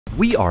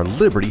We are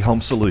Liberty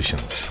Home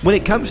Solutions. When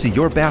it comes to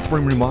your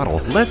bathroom remodel,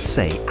 let's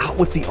say out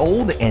with the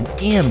old and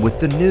in with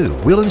the new.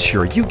 We'll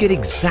ensure you get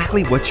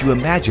exactly what you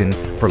imagine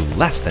for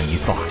less than you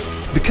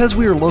thought. Because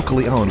we are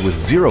locally owned with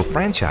zero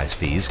franchise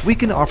fees, we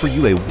can offer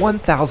you a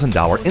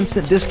 $1,000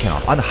 instant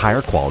discount on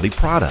higher quality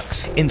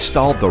products,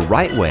 installed the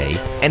right way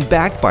and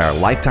backed by our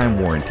lifetime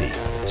warranty.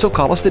 So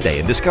call us today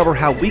and discover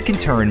how we can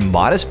turn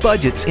modest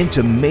budgets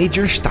into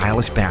major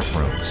stylish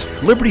bathrooms.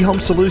 Liberty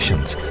Home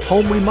Solutions,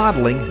 home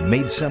remodeling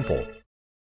made simple.